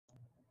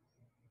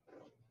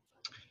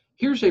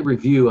Here's a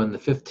review on the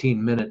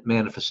 15-minute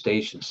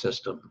manifestation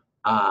system.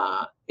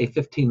 A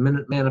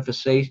 15-minute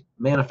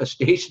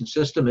manifestation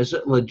system, is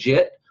it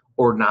legit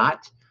or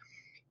not?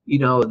 You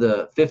know,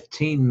 the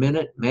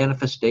 15-minute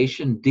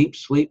manifestation deep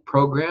sleep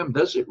program,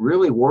 does it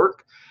really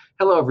work?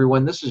 Hello,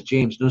 everyone. This is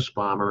James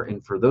Nussbaumer,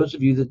 and for those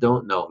of you that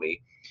don't know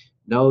me,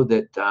 know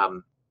that I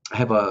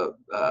have a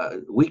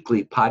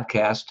weekly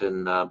podcast,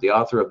 and the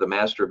author of The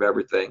Master of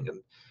Everything,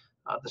 and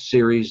the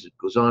series that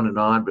goes on and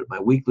on. But my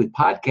weekly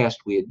podcast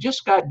we had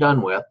just got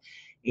done with,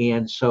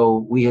 and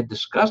so we had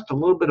discussed a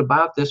little bit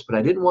about this, but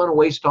I didn't want to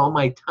waste all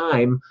my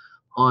time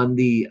on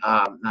the,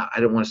 I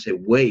don't want to say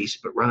waste,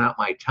 but run out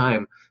my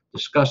time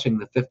discussing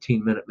the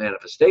 15-minute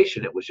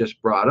manifestation. It was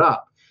just brought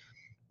up.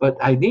 But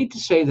I need to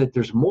say that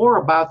there's more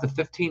about the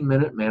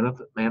 15-minute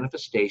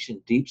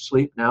manifestation Deep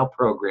Sleep Now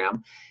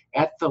program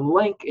at the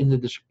link in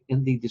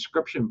the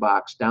description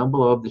box down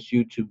below of this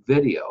YouTube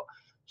video.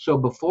 So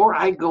before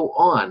I go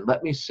on,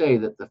 let me say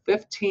that the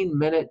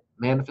 15-minute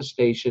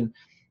manifestation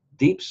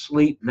Deep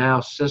Sleep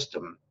Now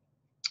system,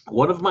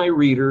 one of my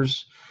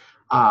readers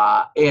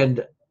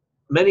and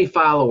many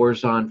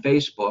followers on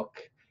Facebook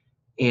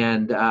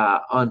and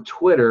on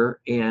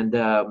Twitter, and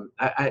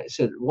I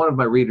said one of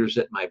my readers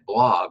at my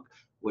blog,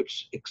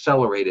 which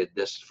accelerated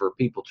this for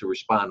people to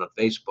respond on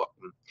Facebook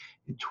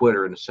and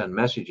Twitter and to send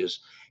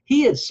messages.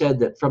 He had said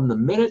that from the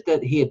minute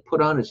that he had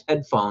put on his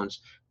headphones,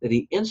 that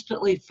he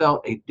instantly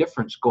felt a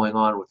difference going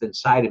on with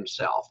inside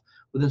himself,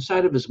 with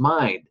inside of his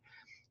mind.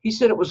 He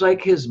said it was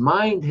like his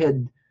mind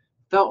had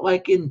felt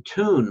like in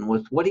tune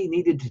with what he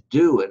needed to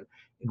do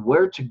and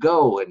where to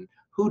go and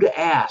who to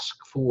ask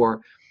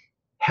for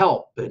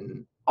help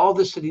and all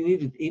this that he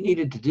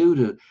needed to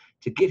do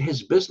to get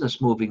his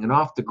business moving and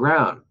off the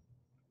ground.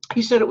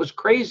 He said it was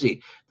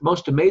crazy. The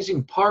most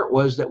amazing part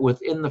was that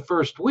within the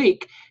first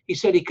week, he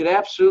said he could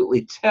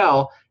absolutely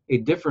tell a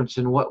difference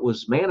in what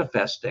was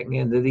manifesting,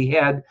 and that he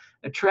had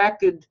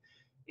attracted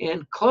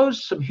and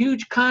closed some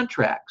huge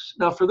contracts.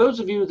 Now, for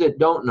those of you that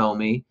don't know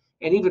me,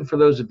 and even for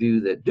those of you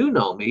that do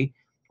know me,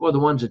 well, the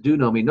ones that do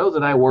know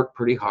that I work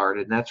pretty hard,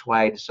 and that's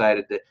why I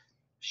decided to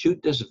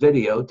shoot this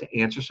video to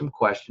answer some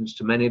questions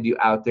to many of you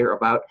out there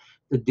about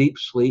the deep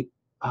sleep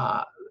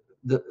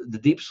the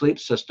deep sleep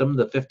system,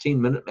 the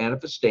 15-minute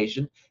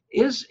manifestation.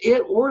 Is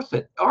it worth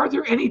it? Are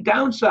there any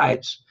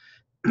downsides?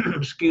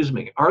 Excuse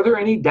me. Are there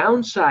any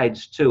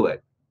downsides to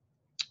it?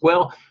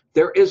 Well,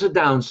 there is a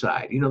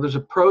downside. You know, there's a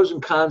pros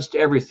and cons to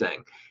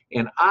everything.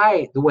 And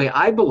the way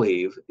I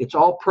believe, it's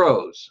all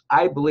pros.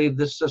 I believe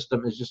this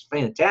system is just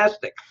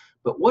fantastic.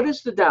 But what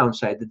is the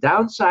downside? The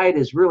downside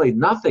is really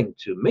nothing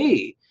to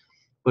me,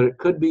 but it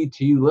could be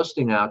to you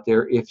listening out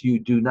there if you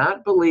do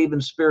not believe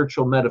in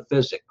spiritual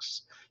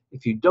metaphysics.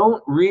 If you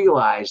don't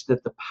realize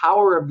that the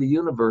power of the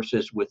universe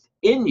is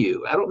within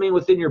you, I don't mean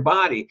within your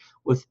body,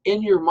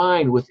 within your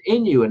mind,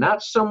 within you, and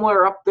not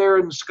somewhere up there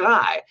in the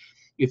sky.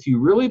 If you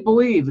really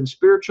believe in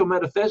spiritual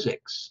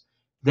metaphysics,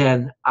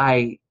 then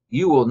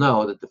you will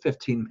know that the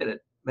 15-minute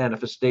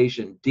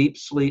manifestation Deep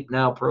Sleep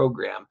Now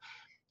program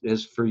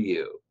is for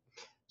you.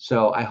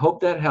 So I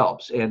hope that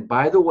helps. And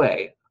by the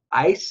way,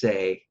 I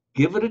say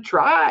give it a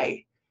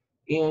try.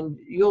 And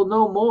you'll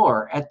know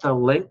more at the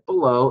link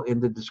below in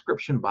the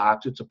description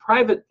box. It's a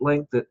private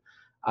link that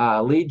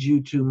leads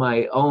you to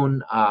my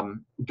own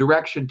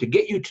direction to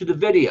get you to the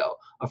video,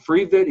 a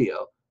free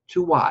video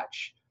to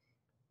watch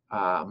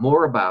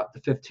more about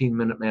the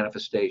 15-minute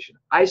manifestation.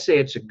 I say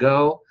it's a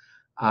go.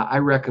 I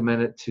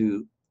recommend it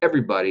to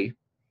everybody.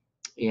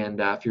 And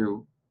if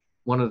you're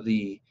one of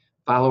the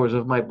followers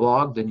of my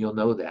blog, then you'll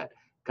know that.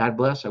 God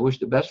bless. I wish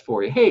the best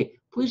for you. Hey,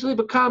 please leave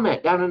a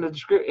comment down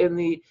in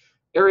the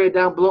area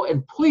down below,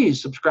 and please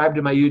subscribe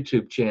to my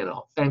YouTube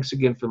channel. Thanks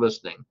again for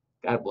listening.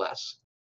 God bless.